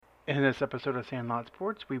In this episode of Sandlot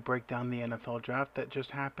Sports, we break down the NFL draft that just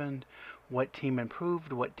happened, what team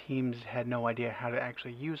improved, what teams had no idea how to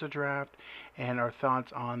actually use a draft, and our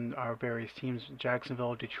thoughts on our various teams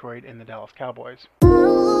Jacksonville, Detroit, and the Dallas Cowboys.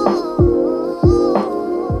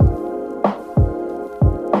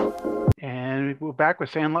 And we're back with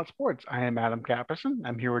Sandlot Sports. I am Adam Capperson.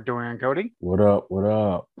 I'm here with Dorian Cody. What up? What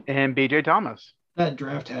up? And BJ Thomas. That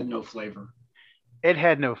draft had no flavor. It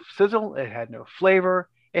had no sizzle. It had no flavor.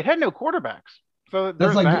 It had no quarterbacks. So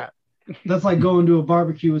there's that. That's like going to a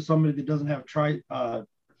barbecue with somebody that doesn't have tricep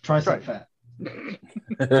fat. Go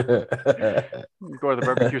to the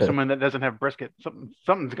barbecue with someone that doesn't have brisket.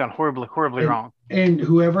 Something's gone horribly wrong. And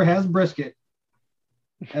whoever has brisket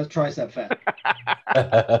has tricep fat.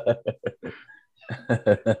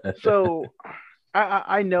 So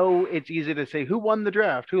I know it's easy to say who won the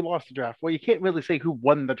draft, who lost the draft. Well, you can't really say who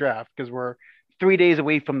won the draft because we're 3 days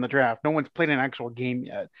away from the draft. No one's played an actual game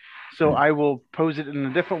yet. So I will pose it in a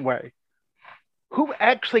different way. Who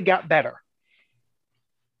actually got better?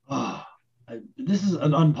 This is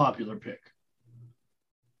an unpopular pick.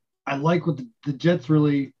 I like what the Jets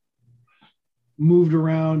really moved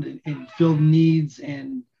around and filled needs.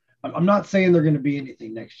 And I'm not saying they're going to be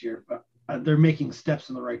anything next year, but they're making steps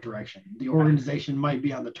in the right direction. The organization might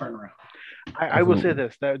be on the turnaround. I will say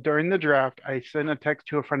this, that during the draft, I sent a text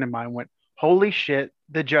to a friend of mine, went, holy shit,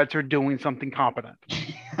 the Jets are doing something competent.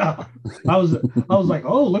 Yeah. I was like,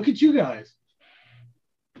 oh, look at you guys.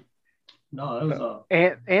 No, it was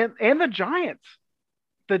and the Giants.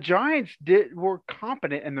 The Giants were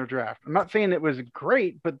competent in their draft. I'm not saying it was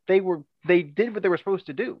great, but they did what they were supposed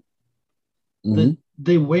to do.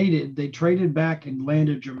 They waited, they traded back and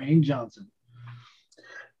landed Jermaine Johnson.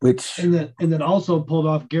 And then also pulled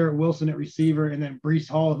off Garrett Wilson at receiver, and then Breece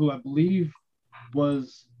Hall, who I believe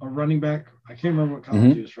was a running back. I can't remember what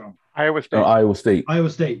college he was from. Iowa State. Iowa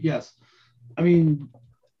State, yes. I mean,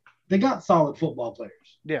 they got solid football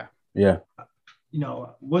players. Yeah. Yeah. You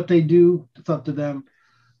know, what they do, it's up to them.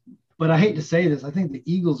 But I hate to say this, I think the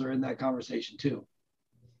Eagles are in that conversation too.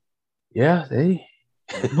 Yeah, they.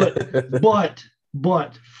 but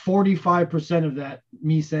 45% of that,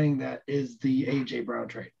 me saying that, is the A.J. Brown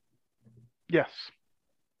trade. Yes.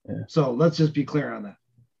 Yeah. So let's just be clear on that.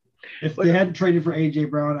 If they hadn't traded for A.J.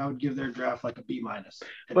 Brown, I would give their draft like a B-.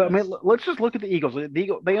 But I mean, let's just look at the Eagles.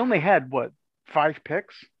 They only had, 5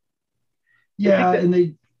 picks? Yeah,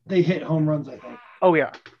 and they hit home runs, I think. Oh,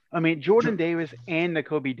 yeah. I mean, Jordan Davis and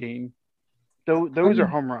Nakobe Dean, those are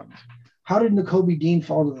home runs. How did Nakobe Dean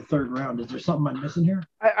fall to the third round? Is there something I'm missing here?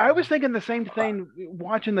 I was thinking the same thing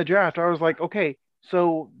watching the draft. I was like, okay,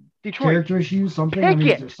 so Detroit. Character issues, something? I mean,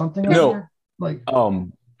 is there something out there? Like,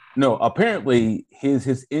 no, apparently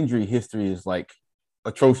his injury history is like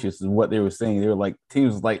atrocious is what they were saying. They were like,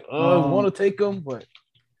 teams was like, want to take him,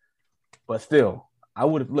 but still, I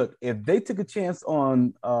would have looked if they took a chance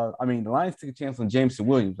on the Lions took a chance on Jameson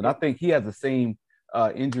Williams, and I think he has the same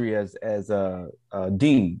injury as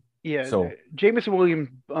Dean. Yeah, so Jameson Williams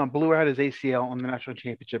blew out his ACL in the national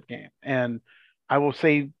championship game. And I will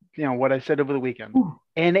say, what I said over the weekend,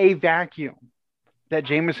 in a vacuum, that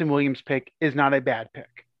Jameson Williams pick is not a bad pick.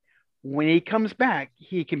 When he comes back,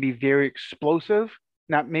 he can be very explosive.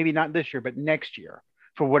 Maybe not this year, but next year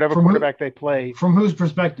for whatever quarterback they play. From whose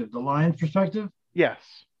perspective? The Lions' perspective? Yes.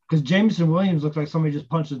 Because Jameson Williams looks like somebody just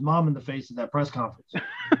punched his mom in the face at that press conference.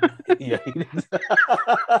 Yeah.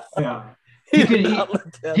 Yeah. He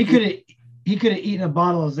could have eaten a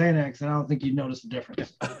bottle of Xanax, and I don't think you'd notice the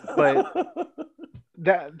difference. But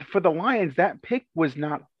that for the Lions, that pick was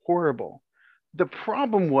not horrible. The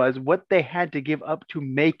problem was what they had to give up to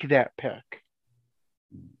make that pick.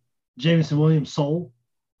 Jameson Williams' soul.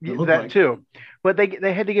 That too. But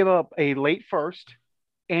they had to give up a late first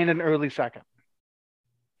and an early second.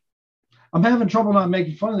 I'm having trouble not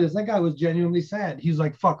making fun of this. That guy was genuinely sad. He's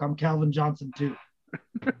like, fuck, I'm Calvin Johnson too.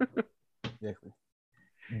 Exactly.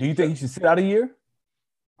 Do you think he should sit out a year?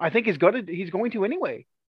 I think he's going to anyway.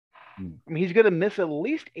 I mean, he's going to miss at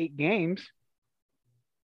least 8 games.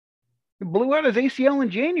 He blew out his ACL in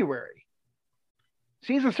January.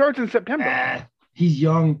 Season starts in September. He's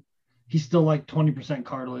young. He's still like 20%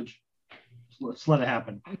 cartilage. Let's let it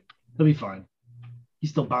happen. He'll be fine.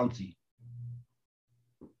 He's still bouncy.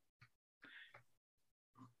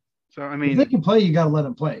 So, I mean, if they can play, you got to let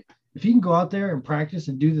him play. If he can go out there and practice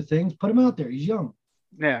and do the things, put him out there. He's young.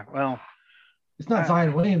 Yeah, well. It's not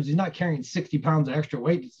Zion Williams. He's not carrying 60 pounds of extra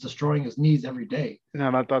weight. It's destroying his knees every day.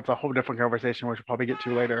 No, that's a whole different conversation, which we'll probably get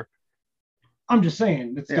to later. I'm just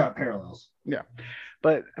saying, it's got parallels. Yeah.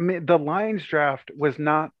 But, I mean, the Lions draft was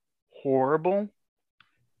not horrible.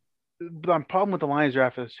 the problem with the Lions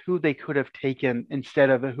draft is who they could have taken instead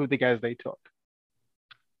of who the guys they took.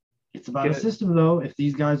 It's about a system, though. If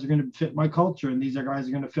these guys are going to fit my culture and these guys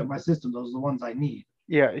are going to fit my system, those are the ones I need.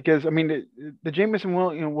 Yeah, because I mean, the Jameson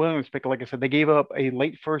Williams pick, like I said, they gave up a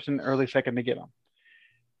late first and early second to get him.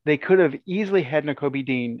 They could have easily had Nakobe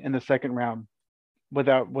Dean in the second round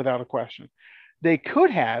without a question. They could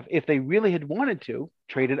have, if they really had wanted to,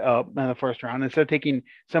 traded up in the first round instead of taking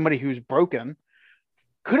somebody who's broken.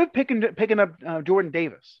 Could have picking up Jordan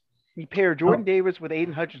Davis. You pair Jordan Davis with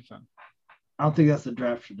Aiden Hutchinson. I don't think that's the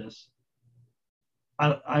draft for this.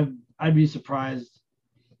 I'd be surprised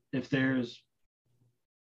if there's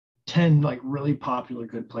 10 like really popular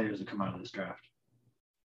good players that come out of this draft.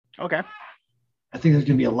 Okay. I think there's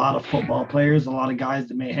going to be a lot of football players, a lot of guys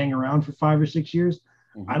that may hang around for 5 or 6 years.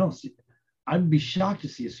 Mm-hmm. I'd be shocked to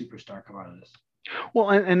see a superstar come out of this. Well,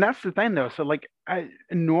 and that's the thing though. So like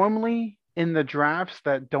normally in the drafts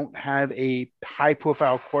that don't have a high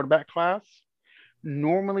profile quarterback class,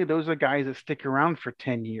 normally those are guys that stick around for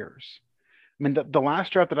 10 years. I mean, the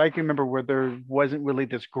last draft that I can remember where there wasn't really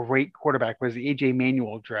this great quarterback was the AJ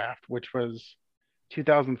Manuel draft, which was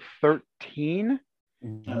 2013.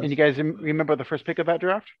 And you guys remember the first pick of that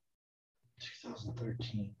draft?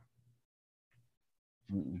 2013.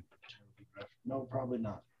 No, probably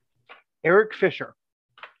not. Eric Fisher.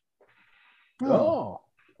 Oh,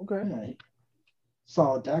 okay. Yeah.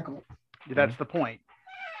 Solid tackle. That's the point.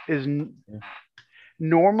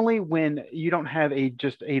 Normally when you don't have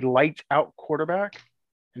just a lights out quarterback,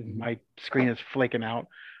 and my screen is flaking out,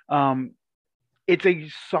 it's a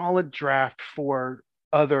solid draft for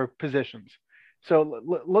other positions. So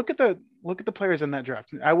look at the players in that draft.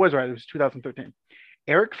 I was right. It was 2013.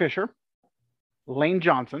 Eric Fisher, Lane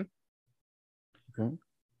Johnson,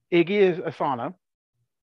 Iggy Asana,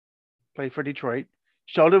 played for Detroit,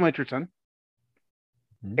 Sheldon Richardson,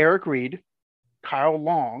 Eric Reed, Kyle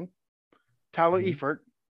Long, Tyler Eifert,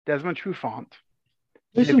 Desmond Trufant.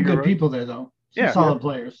 There's some good people there, though. Some solid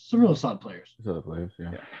players. Some real solid players. Solid players,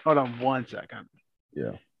 yeah. Hold on 1 second.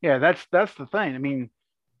 Yeah. Yeah, that's the thing. I mean,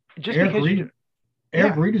 just Eric because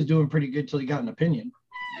Eric Reed is doing pretty good till he got an opinion.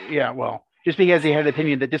 Yeah, well, just because he had an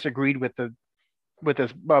opinion that disagreed with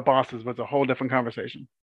his bosses was a whole different conversation.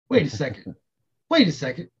 Wait a second.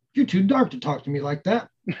 You're too dark to talk to me like that.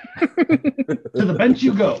 To the bench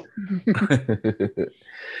you go.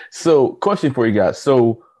 So, question for you guys.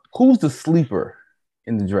 So, who's the sleeper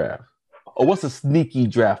in the draft? Or what's a sneaky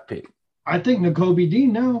draft pick? I think Nakobe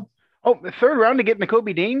Dean now. Oh, the third round to get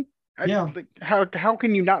Nakobe Dean? Yeah. How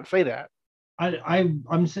can you not say that?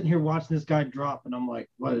 I'm sitting here watching this guy drop, and I'm like,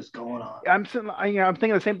 what is going on? I'm thinking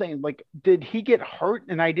the same thing. Like, did he get hurt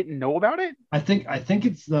and I didn't know about it? I think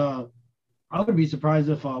it's the. I would be surprised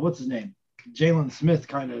if what's his name, Jalen Smith,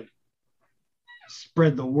 kind of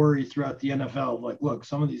spread the worry throughout the NFL. Like, look,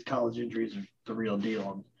 some of these college injuries are the real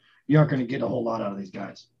deal, and you aren't going to get a whole lot out of these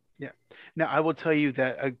guys. Yeah. Now, I will tell you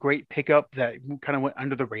that a great pickup that kind of went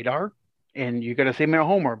under the radar, and you got to say me a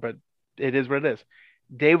homer, but it is what it is.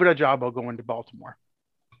 David Ojabo going to Baltimore.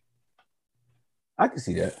 I can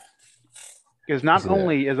see that. Because not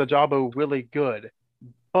only is Ojabo really good,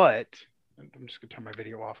 but I'm just going to turn my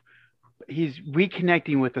video off. He's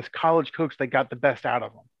reconnecting with this college coach that got the best out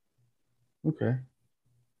of him. Okay.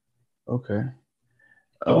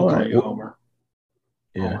 I'll call you Homer.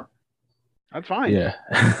 Yeah. Homer. That's fine. Yeah.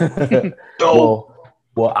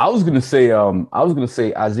 well, I was gonna say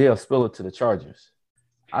Isaiah Spiller to the Chargers.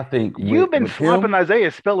 I think you've been slapping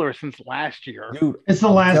Isaiah Spiller since last year. Dude, it's the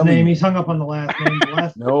last name. He's hung up on the last name.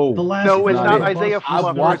 No, it's not Isaiah Spiller.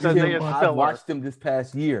 I've watched him this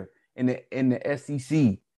past year in the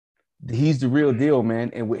SEC. He's the real deal, man.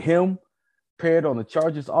 And with him paired on the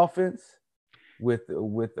Chargers offense with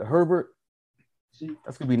Herbert,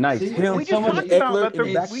 that's gonna be nice.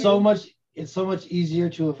 It's so much easier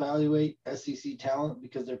to evaluate SEC talent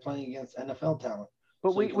because they're playing against NFL talent.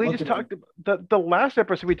 But we just talked about the last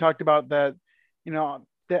episode. We talked about that, the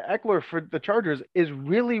Eckler for the Chargers is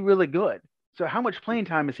really, really good. So how much playing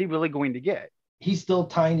time is he really going to get? He's still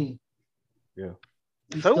tiny. Yeah,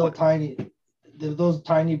 he's still tiny. Those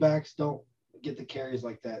tiny backs don't get the carries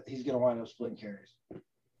like that. He's going to wind up splitting carries.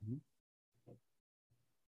 Mm-hmm.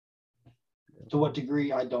 To what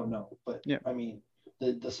degree, I don't know. But I mean,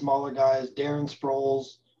 the smaller guys, Darren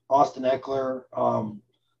Sproles, Austin Eckler.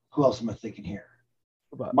 Who else am I thinking here?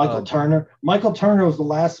 Michael Turner. Michael Turner was the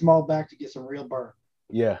last small back to get some real burn.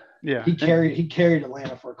 Yeah. He carried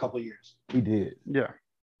Atlanta for a couple of years. He did. Yeah.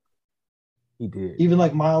 He did. Even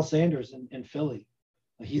like Miles Sanders in Philly.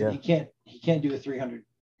 He can't do a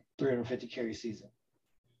 350 carry season.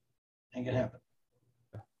 Ain't gonna happen.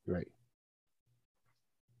 Right.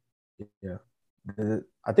 Yeah.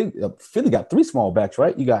 I think Philly got 3 small backs,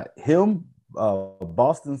 right? You got him,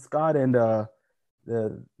 Boston Scott, and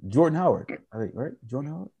Jordan Howard. I think, right?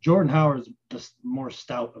 Jordan Howard. Jordan Howard's the more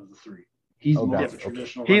stout of the 3. He's more of a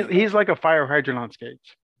traditional. He's like a fire hydrant on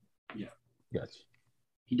skates. Yeah, gotcha.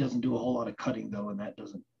 He doesn't do a whole lot of cutting though, and that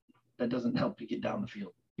doesn't help you get down the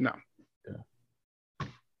field. No. Yeah.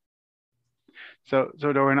 So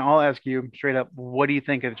Dorian, I'll ask you straight up, what do you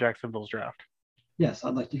think of Jacksonville's draft? Yes,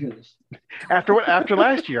 I'd like to hear this. After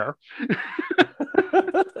last year.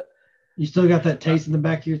 You still got that taste in the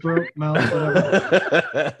back of your throat, mouth,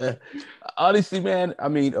 whatever. Honestly, man, I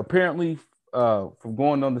mean, apparently, from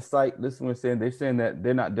going on the site, they're saying that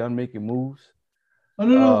they're not done making moves. Oh,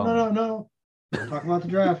 no. Talk about the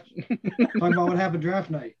draft. Talk about what happened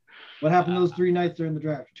draft night. What happened those 3 nights during the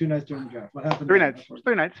draft? 2 nights during the draft. What happened? 3 nights.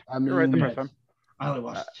 3 nights. I mean, you're right the first time. I only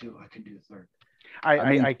watched 2. I could do the 3rd.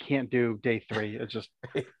 I can't do day 3. It's just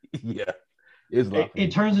yeah.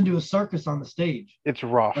 It turns into a circus on the stage. It's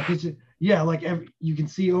rough. You can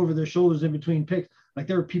see over their shoulders in between picks. Like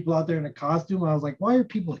there were people out there in a costume. I was like, why are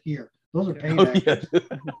people here? Those are paid actors.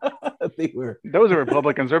 They were. Those are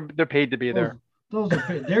Republicans. They're paid to be there. Those are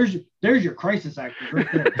paid. There's your crisis actors right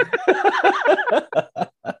there.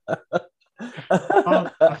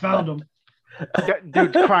 I found them.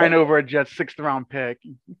 Dude's crying over a Jets 6th round pick.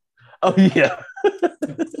 Oh yeah.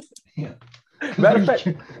 Yeah. Matter of fact,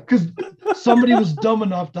 because somebody was dumb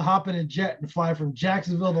enough to hop in a jet and fly from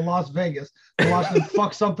Jacksonville to Las Vegas to watch them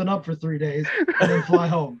fuck something up for 3 days and then fly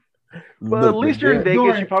home. Well, at least you're in Vegas.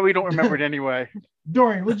 Dorian, you probably don't remember it anyway.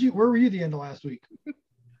 Dorian, where were you the end of last week?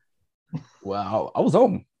 Well, I was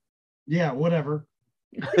home. Yeah, whatever.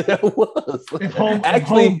 I was. If home,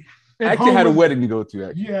 actually had a wedding to go to.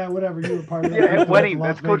 Actually. Yeah, whatever. You were part of that. Yeah, wedding.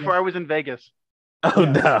 That's code for I was in Vegas. Oh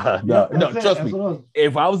no! Trust me.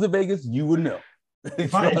 If I was in Vegas, you would know.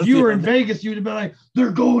 If you were in Vegas, you'd have been like,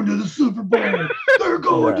 "They're going to the Super Bowl. They're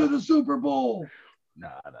going to the Super Bowl."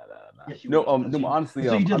 Nah. Yes, no, honestly,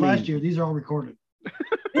 so you did last year. These are all recorded.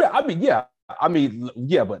 Yeah.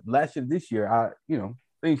 But last year, this year,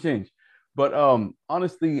 things changed. But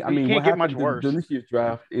honestly, what happened during this year's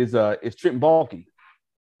draft is Trent Baalke.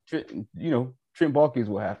 Trent Baalke is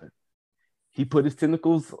what happened. He put his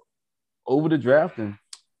tentacles over the draft, and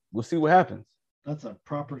we'll see what happens. That's a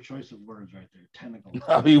proper choice of words right there. Tentacles.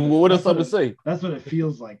 What else to say? That's what it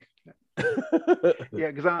feels like.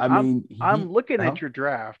 Yeah, because I'm looking at your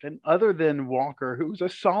draft, and other than Walker, who's a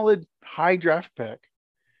solid high draft pick,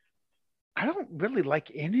 I don't really like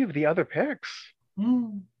any of the other picks.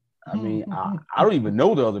 I don't even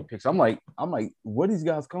know the other picks. I'm like, where these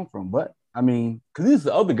guys come from? But because these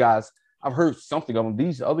are the other guys, I've heard something of them.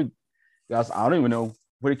 These other guys, I don't even know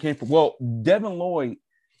where they came from. Well, Devin Lloyd,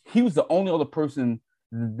 he was the only other person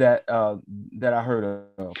that I heard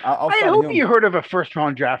of. I hope you heard of a 1st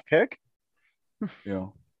round draft pick.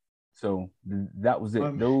 So that was it.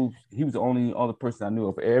 He was the only other person I knew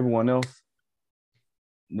of. Everyone else,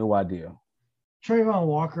 no idea. Trayvon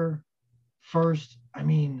Walker, first. I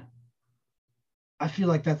feel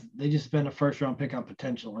like they just spend a 1st round pick on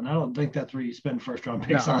potential, and I don't think that's where you spend 1st round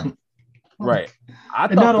picks on. Right.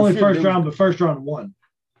 And not only 1st round, but 1st round 1.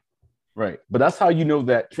 Right, but that's how you know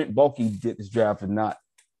that Trent Baalke did this draft and not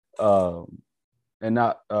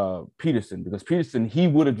Peterson, because Peterson, he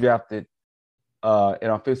would have drafted an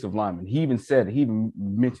offensive lineman. He even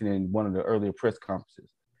mentioned in one of the earlier press conferences.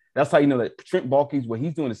 That's how you know that Trent Baalke's what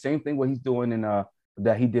he's doing the same thing what he's doing in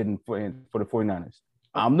that he did for the 49ers.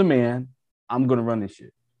 I'm the man. I'm gonna run this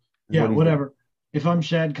shit. Yeah, whatever. Doing. If I'm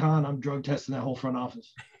Shad Khan, I'm drug testing that whole front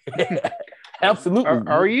office. Absolutely.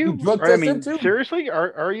 Are you? Drug testing too? Seriously,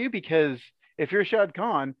 are you? Because if you're Shad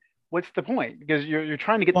Khan, what's the point? Because you're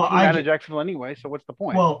trying to get the team out of Jacksonville anyway. So what's the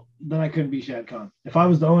point? Well, then I couldn't be Shad Khan. If I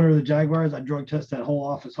was the owner of the Jaguars, I'd drug test that whole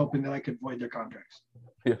office, hoping that I could void their contracts.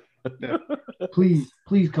 Yeah. Please,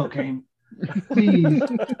 cocaine.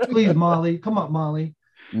 Please, Molly. Come on, Molly.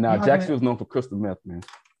 Nah, Jacksonville's known for crystal meth, man.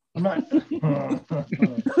 I'm not.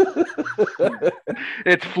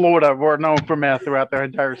 It's Florida. We're known for meth throughout their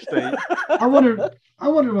entire state. I wondered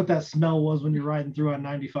what that smell was when you're riding through on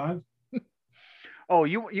 95. Oh,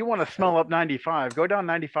 you want to smell up 95? Go down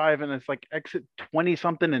 95 and it's like exit 20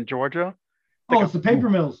 something in Georgia. It's the paper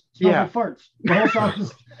mills. It smells like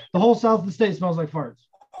farts. The whole south of the state smells like farts.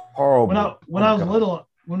 Horrible. When I was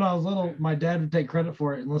little, my dad would take credit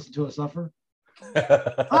for it and listen to us suffer.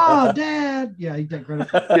 Oh, Dad! Yeah, he'd take credit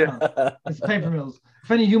for it. Yeah. It's paper mills. If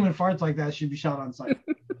any human farts like that, should be shot on sight.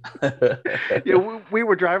 Yeah, we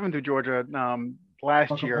were driving through Georgia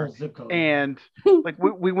last year, and like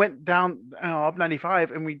we went down up 95,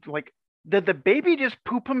 and we like, did the baby just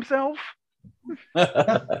poop himself?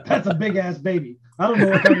 That's a big ass baby. I don't know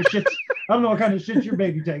what kind of shit. I don't know what kind of shit your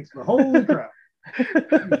baby takes, but holy crap!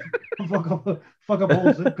 Fuck up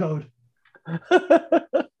whole zip code.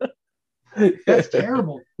 That's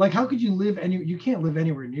terrible. Like, how could you live you can't live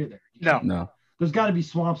anywhere near there. No. There's got to be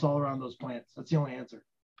swamps all around those plants. That's the only answer.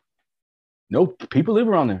 Nope. People live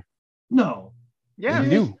around there. No. Yeah. You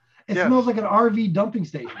do. It smells like an RV dumping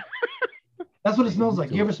station. That's what it smells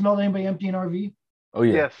like. You ever smelled anybody empty an RV? Oh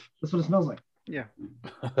yeah. Yes. That's what it smells like. Yeah.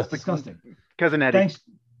 It's disgusting. Cousin Eddie.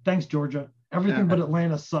 Thanks, Georgia. Everything but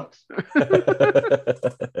Atlanta sucks.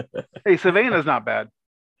 Hey, Savannah's not bad.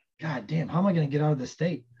 God damn, how am I going to get out of this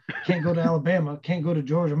state? Can't go to Alabama. Can't go to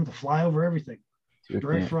Georgia. I'm going to fly over everything.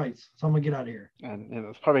 Direct flights. So I'm going to get out of here. And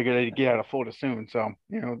it's probably a good idea to get out of Florida soon. So,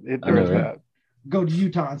 there is that. Go to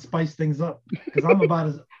Utah and spice things up because I'm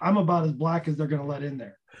about as black as they're going to let in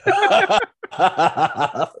there.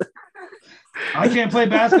 I can't play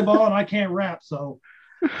basketball and I can't rap, so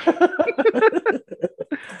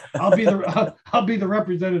I'll be the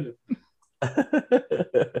representative.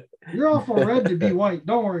 You're awful red to be white.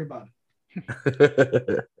 Don't worry about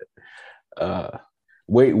it.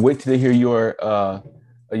 Wait till they hear your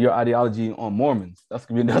ideology on Mormons. That's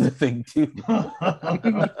gonna be another thing too.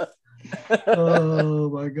 Oh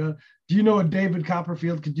my god! Do you know what David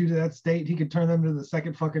Copperfield could do to that state? He could turn them to the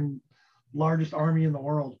second fucking largest army in the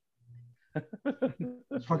world.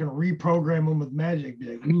 Let's fucking reprogram them with magic.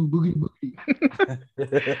 Be like, ooh, boogie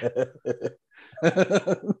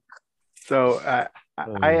boogie. So I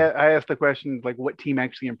asked the question like, what team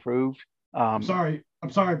actually improved? I'm sorry,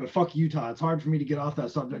 but fuck Utah. It's hard for me to get off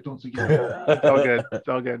that subject once again. It's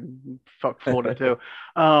all good. Fuck Florida too.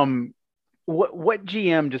 What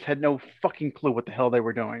GM just had no fucking clue what the hell they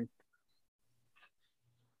were doing?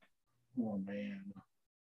 Oh man.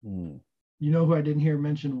 You know who I didn't hear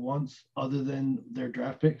mentioned once other than their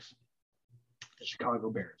draft picks? The Chicago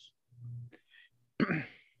Bears.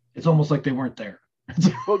 It's almost like they weren't there.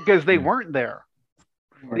 Well, because they weren't there.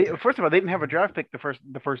 First of all, they didn't have a draft pick the first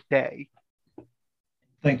day.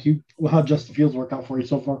 Thank you. Well, how Justin Fields worked out for you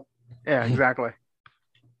so far? Yeah, exactly.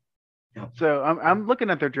 Yeah. So I'm looking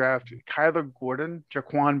at their draft: Kyler Gordon,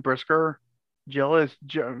 Jaquan Brisker, Velus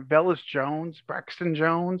Jones, Braxton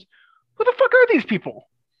Jones. Who the fuck are these people?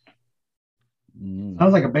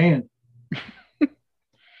 Sounds like a band.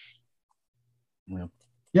 Yeah,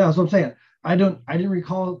 that's what I'm saying. I didn't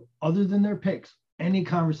recall, other than their picks, any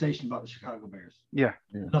conversation about the Chicago Bears. Yeah.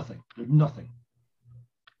 Nothing. There's nothing.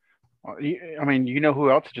 Well, I mean, you know who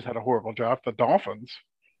else just had a horrible draft? The Dolphins.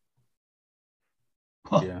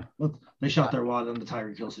 Well, yeah. They shot their wad on the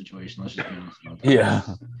Tyreek Hill situation. Let's just be honest about that. Yeah.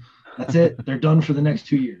 That's it. They're done for the next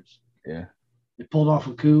 2 years. Yeah. They pulled off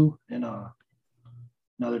a coup, and now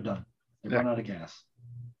they're done. They're run out of gas.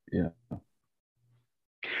 Yeah.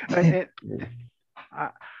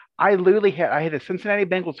 I literally had a Cincinnati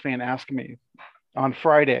Bengals fan ask me on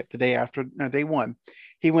Friday, the day after day one.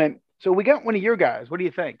 He went, "So we got one of your guys. What do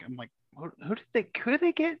you think?" I'm like, "Who did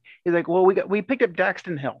they get?" He's like, "Well, we picked up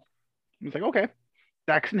Daxton Hill." I was like, "Okay."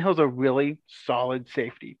 Daxton Hill's a really solid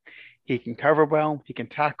safety. He can cover well. He can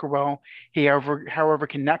tackle well. He, however,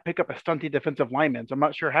 cannot pick up a stunty defensive lineman. So I'm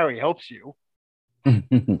not sure how he helps you. He's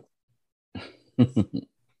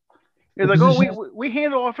like, "Oh, we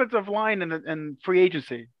handle offensive line and free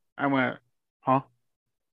agency." I went, "Huh?"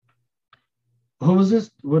 Who was this?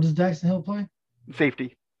 What does Daxton Hill play?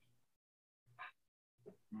 Safety.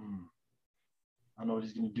 I know what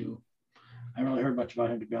he's going to do. I haven't really heard much about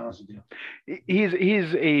him, to be honest with you.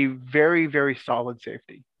 He's a very, very solid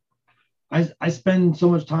safety. I spend so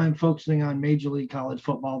much time focusing on Major League college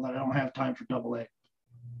football that I don't have time for AA.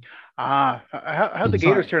 How'd the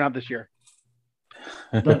Gators turn out this year?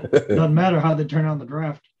 Doesn't matter how they turn out in the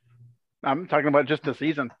draft. I'm talking about just the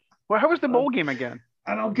season. Well, how was the bowl game again?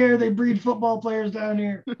 I don't care. They breed football players down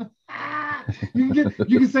here. You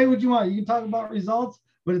can say what you want. You can talk about results,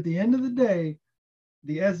 but at the end of the day,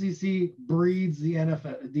 the SEC breeds the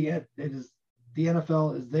NFL. The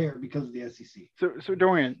NFL is there because of the SEC. So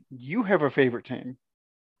Dorian, you have a favorite team,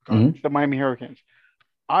 Mm-hmm. the Miami Hurricanes.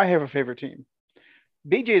 I have a favorite team.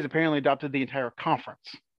 BJ has apparently adopted the entire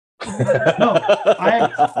conference. No,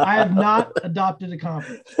 I have not adopted a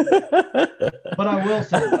conference, but I will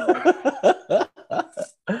say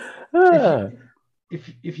though,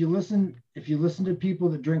 if you listen to people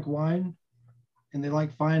that drink wine and they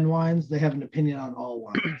like fine wines, they have an opinion on all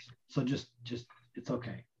wines. So just it's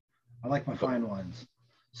okay. I like my fine wines,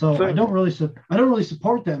 so I don't really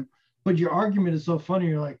support them. But your argument is so funny.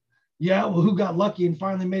 You're like, yeah, well, who got lucky and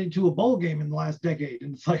finally made it to a bowl game in the last decade?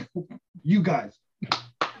 And it's like, you guys.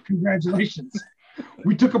 Congratulations.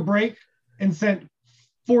 We took a break and sent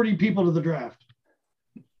 40 people to the draft.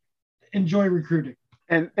 Enjoy recruiting.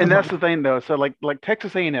 And that's the thing though. So like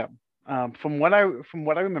Texas A&M, from what I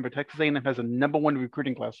remember, Texas A&M has a number 1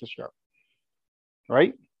 recruiting class this year,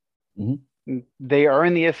 right? Mm-hmm. They are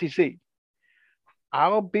in the SEC.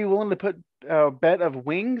 I'll be willing to put a bet of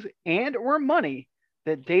wings and or money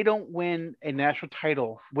that they don't win a national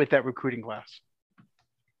title with that recruiting class.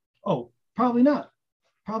 Oh, probably not.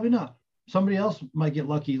 Probably not. Somebody else might get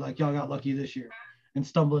lucky, like y'all got lucky this year, and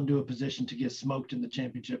stumble into a position to get smoked in the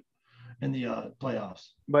championship in the playoffs.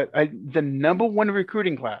 But the number 1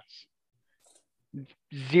 recruiting class,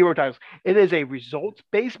 0 titles. It is a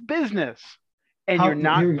results-based business, and you're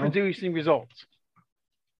not producing results.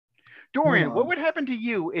 Dorian, what would happen to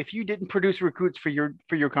you if you didn't produce recruits for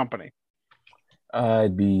your company?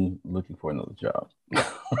 I'd be looking for another job.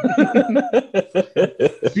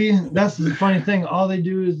 See, that's the funny thing. All they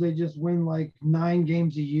do is they just win like 9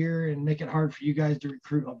 games a year and make it hard for you guys to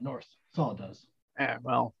recruit up north. That's all it does. Yeah,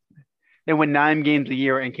 well, they win 9 games a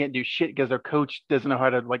year and can't do shit because their coach doesn't know how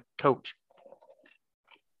to coach.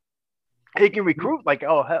 He can recruit like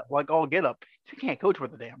all get up. He can't coach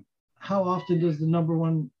worth a damn. How often does the number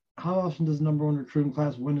one recruiting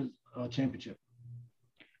class win a championship?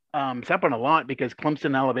 It's happened a lot because Clemson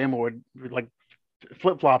and Alabama were like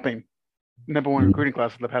flip-flopping number 1 recruiting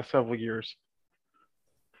class in the past several years.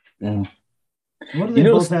 Yeah. What do they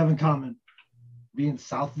both have in common? Being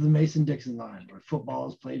south of the Mason-Dixon line, where football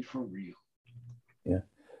is played for real. Yeah,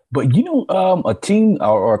 but a team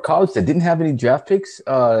or a college that didn't have any draft picks,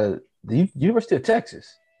 the University of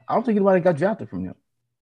Texas. I don't think anybody got drafted from them.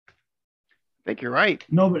 I think you're right.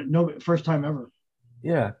 No, but first time ever.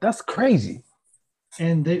 Yeah, that's crazy.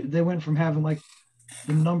 And they went from having like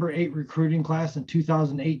the number 8 recruiting class in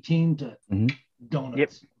 2018 to donuts.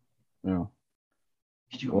 Yep. Yeah.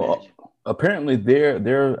 Could you imagine? Apparently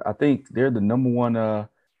I think they're the number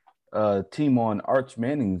 1 team on Arch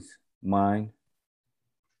Manning's mind.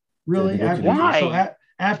 Really?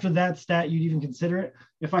 After that stat, you'd even consider it?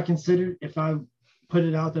 If I put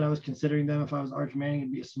it out that I was considering them, if I was Arch Manning,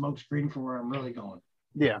 it'd be a smoke screen for where I'm really going.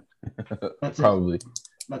 Yeah. That's it. Probably.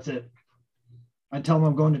 That's it. I tell them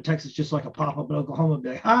I'm going to Texas just like a pop-up in Oklahoma. Be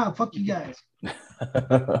like, fuck you guys.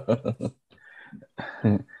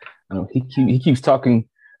 I know he keeps talking.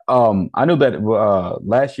 I know that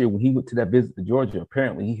last year when he went to that visit to Georgia,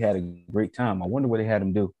 apparently he had a great time. I wonder what they had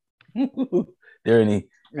him do. There any?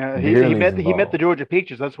 He met the Georgia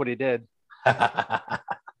Peaches. That's what he did.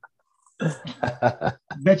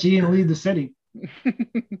 Bet you he didn't leave the city.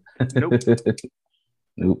 Nope.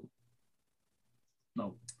 Nope.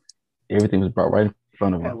 No. Everything was brought right in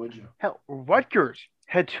front of him. Would you? Hell, Rutgers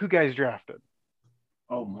had 2 guys drafted.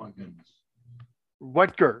 Oh my goodness.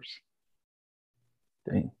 Rutgers.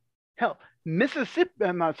 Dang. Hell,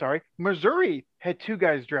 Missouri had 2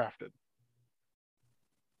 guys drafted.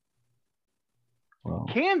 Wow.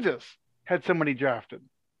 Kansas had somebody drafted.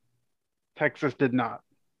 Texas did not.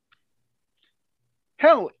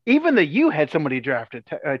 Hell, even the U had somebody drafted.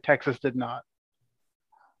 Texas did not.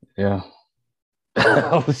 Yeah.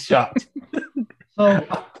 I was shocked. So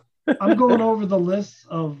I'm going over the list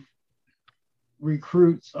of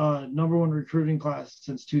recruits, number 1 recruiting class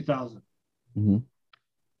since 2000. Mm-hmm.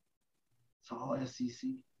 It's all SEC.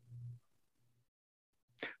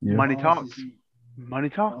 Yeah. Money talks. Money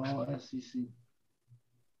talks. All SEC.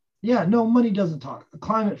 Yeah, no, money doesn't talk. The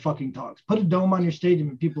climate fucking talks. Put a dome on your stadium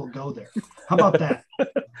and people will go there. How about that?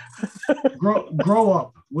 Grow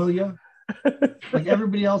up, will you? Like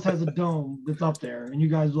everybody else has a dome that's up there, and you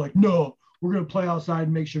guys are like, no, we're gonna play outside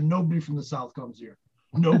and make sure nobody from the South comes here.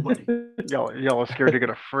 Nobody. Y'all are scared you're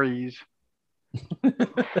gonna freeze.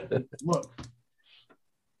 Look,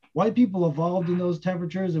 white people evolved in those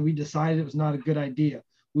temperatures, and we decided it was not a good idea.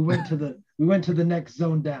 We went to the next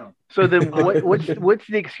zone down. So then, what's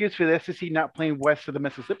the excuse for the SEC not playing west of the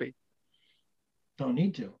Mississippi? Don't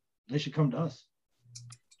need to. They should come to us.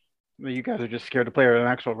 Well, you guys are just scared to play an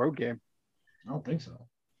actual road game. I don't think so.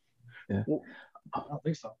 Yeah. I don't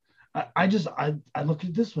think so. I look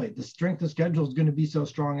at it this way: the strength of schedule is going to be so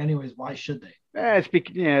strong, anyways. Why should they?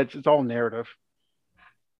 It's all narrative.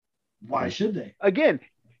 Why should they? Again,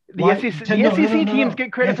 the SEC teams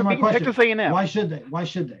get credit for beating Texas A&M. Why should they?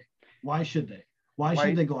 Why should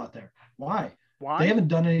they go out there? Why? They haven't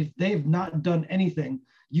done any. They have not done anything.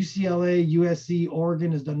 UCLA, USC,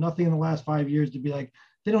 Oregon has done nothing in the last 5 years to be like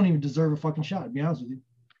they don't even deserve a fucking shot. To be honest with you.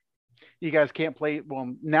 You guys can't play.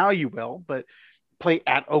 Well, now you will, but play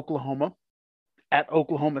at Oklahoma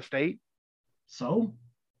State. So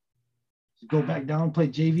go back down and play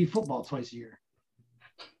JV football twice a year.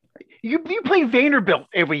 You play Vanderbilt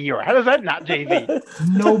every year. How does that not JV?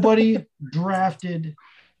 Nobody drafted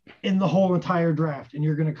in the whole entire draft, and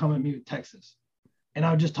you're going to come at me with Texas. And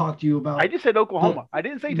I'll just talk to you about. I just said Oklahoma. I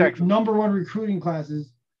didn't say Texas. Number one recruiting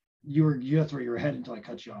classes. That's where you were headed until I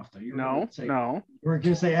cut you off. Though you no. You were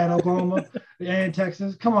going to say at Oklahoma and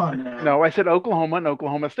Texas. Come on now. No, I said Oklahoma and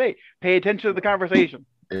Oklahoma State. Pay attention to the conversation.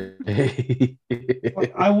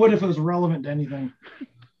 I would if it was relevant to anything.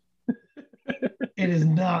 It is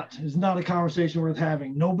not. It's not a conversation worth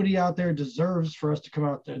having. Nobody out there deserves for us to come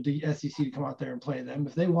out there, the SEC to come out there and play them.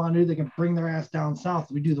 If they want to, they can bring their ass down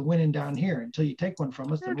south. We do the winning down here until you take one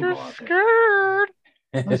from us. Then we'll go out there.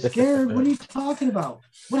 I'm scared. What are you talking about?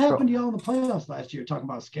 What happened to y'all in the playoffs last year? Talking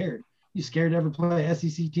about scared. You scared to ever play an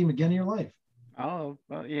SEC team again in your life? Oh,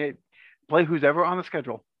 well, yeah. Play who's ever on the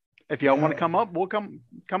schedule. If y'all want to come up, we'll come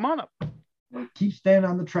on up. Keep standing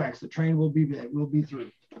on the tracks. The train will be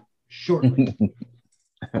through shortly.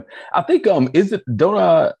 I think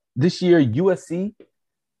this year USC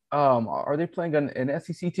are they playing an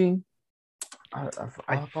SEC team? I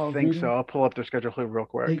think so. I'll pull up their schedule here real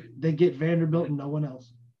quick. They get Vanderbilt and no one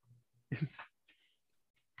else.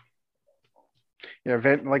 Yeah,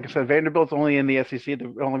 like I said, Vanderbilt's only in the SEC.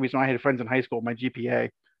 The only reason I had friends in high school, my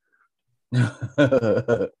GPA.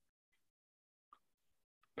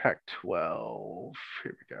 Pac-12.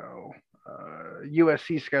 Here we go.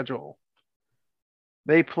 USC schedule.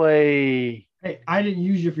 They play. Hey, I didn't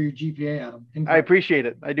use you for your GPA, Adam. I appreciate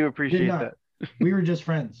it. I do appreciate that. We were just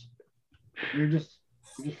friends. We're just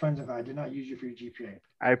friends. I did not use you for your GPA.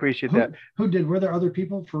 I appreciate that. Who did? Were there other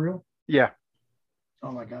people for real? Yeah.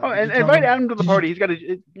 Oh my God. Oh, and invite Adam to the party. He's got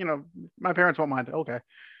to, my parents won't mind. Okay.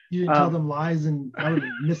 You didn't tell them lies, and I would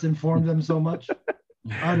have misinformed them so much.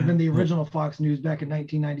 I would have been the original Fox News back in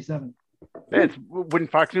 1997. It's when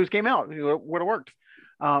Fox News came out. It would have worked.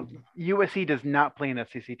 USC does not play an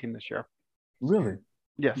SEC team this year. Really?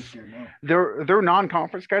 Yes. Their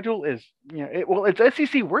non-conference schedule is, it's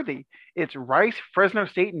SEC worthy. It's Rice, Fresno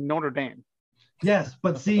State, and Notre Dame. Yes,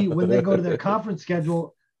 but see, when they go to their conference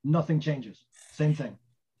schedule, nothing changes. Same thing.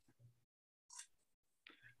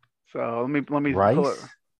 So let me Rice? pull it.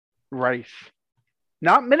 Rice.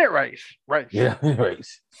 Not Minute Rice. Rice. Yeah,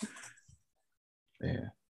 Rice. Yeah.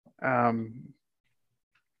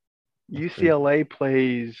 UCLA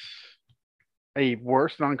plays a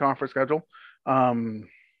worse non-conference schedule.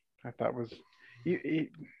 I thought was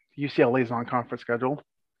UCLA's non-conference schedule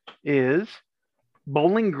is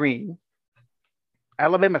Bowling Green,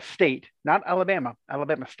 Alabama State, not Alabama,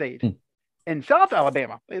 Alabama State, and South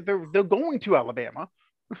Alabama. They're going to Alabama.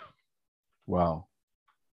 Wow.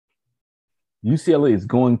 UCLA is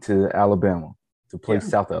going to Alabama to play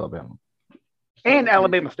South Alabama. And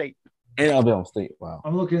Alabama State. And Alabama State. Wow.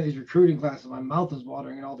 I'm looking at these recruiting classes. My mouth is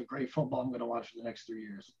watering and all the great football I'm going to watch for the next 3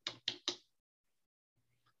 years.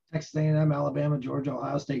 Texas A&M, Alabama, Georgia,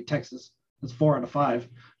 Ohio State, Texas. That's 4 out of 5.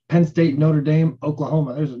 Penn State, Notre Dame,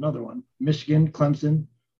 Oklahoma. There's another one. Michigan, Clemson,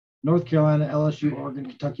 North Carolina, LSU, Oregon,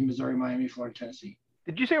 Kentucky, Missouri, Miami, Florida, Tennessee.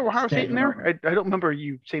 Did you say Ohio State in there? I don't remember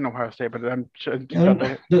you saying Ohio State, but I'm sure.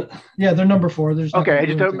 They're number 4. There's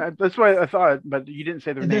okay. That's what I thought, but you didn't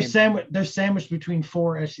say their name. They're sandwiched between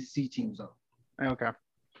 4 SEC teams, though. Okay.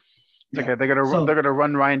 It's okay. They're gonna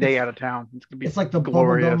run Ryan Day out of town. It's gonna be. It's like the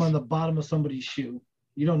bubble gum on the bottom of somebody's shoe.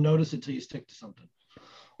 You don't notice it till you stick to something.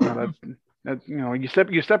 That's you step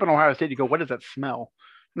in Ohio State, you go, what does that smell?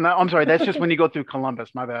 No, I'm sorry, that's just when you go through Columbus.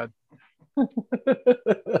 My bad.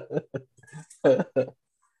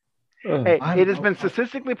 Hey, it has been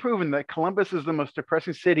statistically proven that Columbus is the most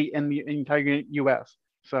depressing city in the entire U.S.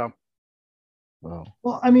 So,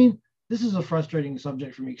 well, I mean, this is a frustrating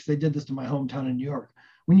subject for me because they did this to my hometown in New York.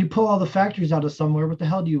 When you pull all the factories out of somewhere, what the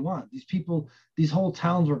hell do you want? These people, these whole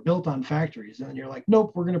towns were built on factories, and then you're like,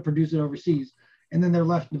 nope, we're going to produce it overseas, and then they're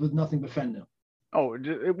left with nothing but fentanyl. Oh,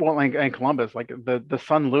 well, and Columbus, like the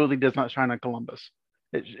sun literally does not shine on Columbus.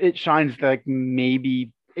 It shines like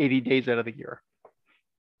maybe 80 days out of the year.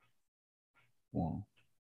 Wow.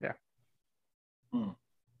 Yeah.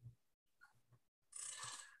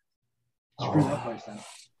 Screw that place then.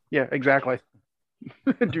 Yeah, exactly.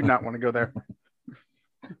 Do not want to go there.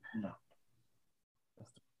 No.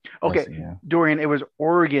 Okay, Dorian, it was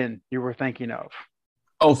Oregon you were thinking of.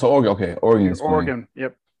 Oh, so Oregon. Okay, Oregon.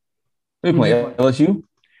 Yep. They play LSU?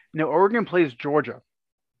 No, Oregon plays Georgia.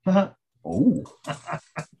 Oh.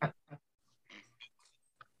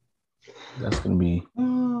 That's going to be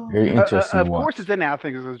very interesting. Of course, it's in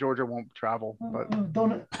Athens because Georgia won't travel. But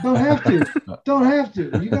don't have to. Don't have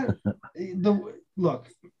to. You got look.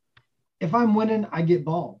 If I'm winning, I get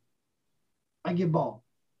ball. You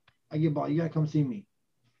got to come see me.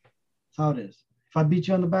 That's how it is. If I beat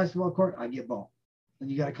you on the basketball court, I get ball.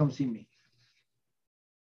 And you got to come see me.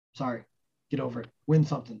 Sorry. Get over it. Win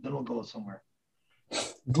something. Then we'll go somewhere.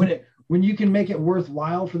 When you can make it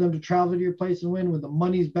worthwhile for them to travel to your place and win, when the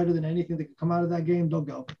money's better than anything that can come out of that game, they'll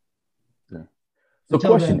go. Yeah. So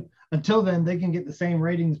until then, they can get the same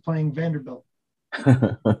ratings playing Vanderbilt.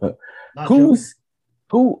 Who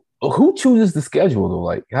chooses the schedule though?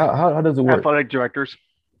 Like how does it work? Athletic directors.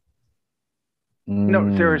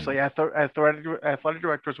 No, seriously, athletic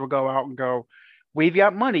directors will go out and go, we've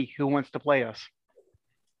got money. Who wants to play us?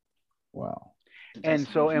 Wow. And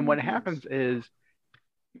what happens is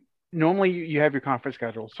normally you have your conference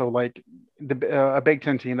schedule. So like a Big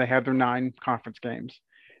Ten team, they have their 9 conference games.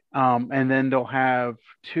 And then they'll have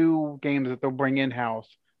 2 games that they'll bring in-house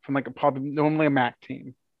from like normally a MAC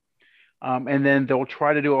team. And then they'll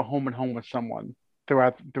try to do a home and home with someone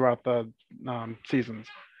throughout the seasons.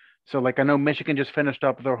 So like I know Michigan just finished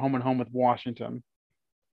up their home and home with Washington.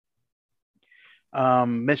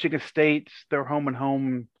 Michigan State's their home and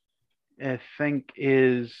home, I think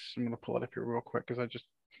is, I'm going to pull it up here real quick because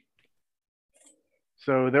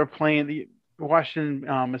so they're playing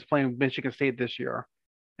Washington is playing Michigan State this year,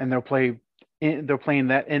 and they're playing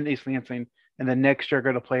that in East Lansing, and then next year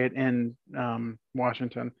going to play it in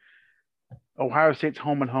Washington. Ohio State's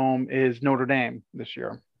home and home is Notre Dame this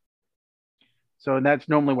year. So that's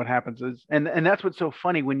normally what happens is, and that's what's so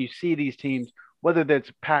funny when you see these teams, whether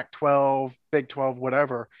that's Pac-12, Big 12,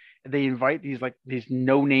 whatever, they invite these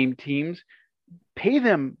no-name teams, pay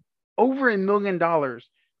them over $1 million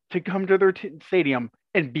to come to their stadium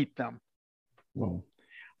and beat them. Whoa.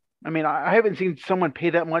 I mean, I haven't seen someone pay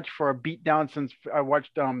that much for a beatdown since I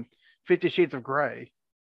watched 50 Shades of Grey.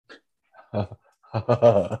 Still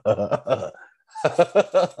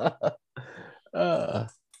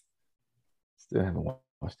haven't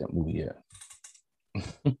watched that movie yet.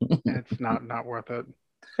 It's not worth it.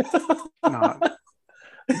 Not.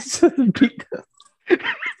 It's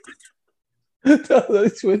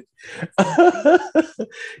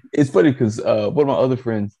funny because one of my other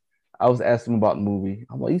friends, I was asking him about the movie.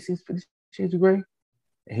 I'm like, you seen 50 Shades of Grey?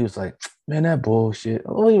 And he was like, man, that bullshit.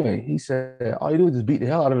 Oh, anyway, he said, all you do is just beat the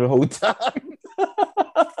hell out of it the whole time.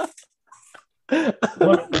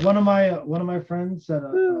 One of my friends said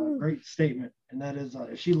a great statement, and that is,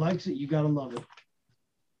 if she likes it, you gotta love it.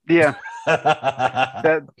 Yeah.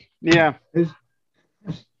 Yeah.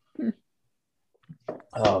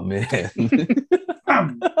 Oh man.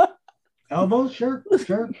 Elbows, sure.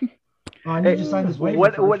 I need you to sign this waiver.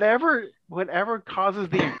 Whatever causes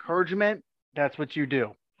the encouragement, that's what you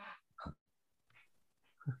do.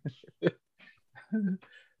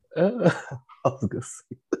 I was gonna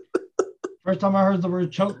say. First time I heard the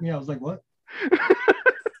word choke me, I was like, what?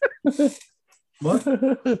 What?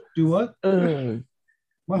 Do what?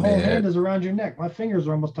 My whole hand is around your neck. My fingers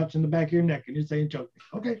are almost touching the back of your neck, and you're saying choke me.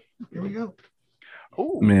 Okay, here we go.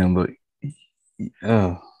 Oh man, look.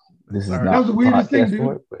 This is not. That was the weirdest thing,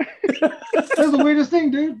 dude. That was the weirdest thing,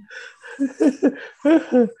 dude.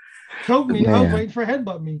 Choke me. Man. I was waiting for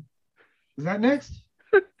headbutt me. Is that next?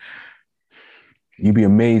 You'd be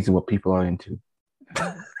amazed at what people are into.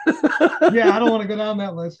 Yeah, I don't want to go down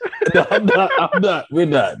that list. No, I'm not. We're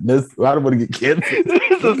not. I don't want to get canceled.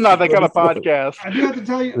 This is not that kind of podcast. I do have to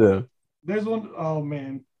tell you, there's one. Oh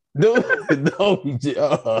man. No. I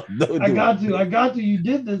got to. You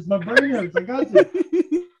did this. My brain hurts. I got to.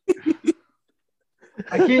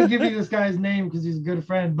 I can't give you this guy's name because he's a good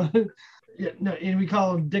friend, but yeah, no, and we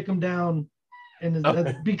call him Dick him down, and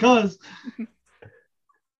because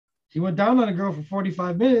he went down on a girl for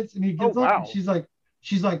 45 minutes, and he gets up, and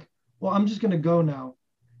she's like, well, I'm just gonna go now,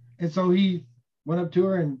 and so he went up to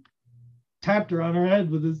her and tapped her on her head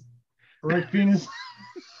with his erect penis.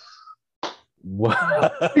 What?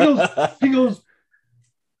 He goes,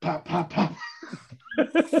 pop, pop, pop.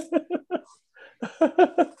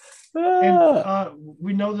 And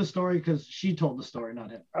we know the story because she told the story, not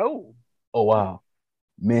him. Oh wow,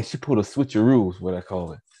 man, she pulled a switcheroo, is what I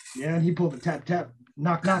call it. Yeah, and he pulled a tap tap,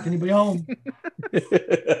 knock knock, anybody home?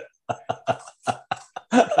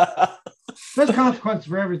 There's consequences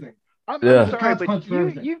for everything. I'm sorry, but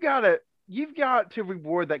you've got to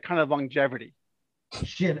reward that kind of longevity.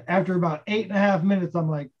 Shit, after about 8.5 minutes, I'm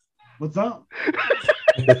like, what's up?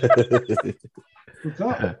 What's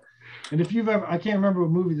up? And if you've ever, I can't remember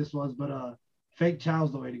what movie this was, but Fake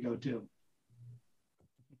Chow's the way to go too.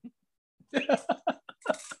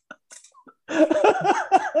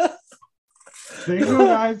 There you go,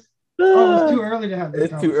 guys. Oh, it's too early to have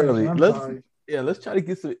this. It's too early. Sorry. Let's try to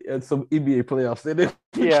get some NBA playoffs in there.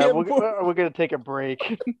 Yeah, we're going to take a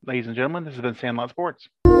break. Ladies and gentlemen, this has been Sandlot Sports.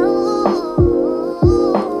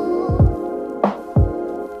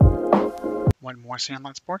 Want more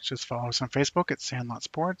Sandlot Sports? Just follow us on Facebook at Sandlot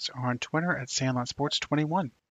Sports or on Twitter at Sandlot Sports 21.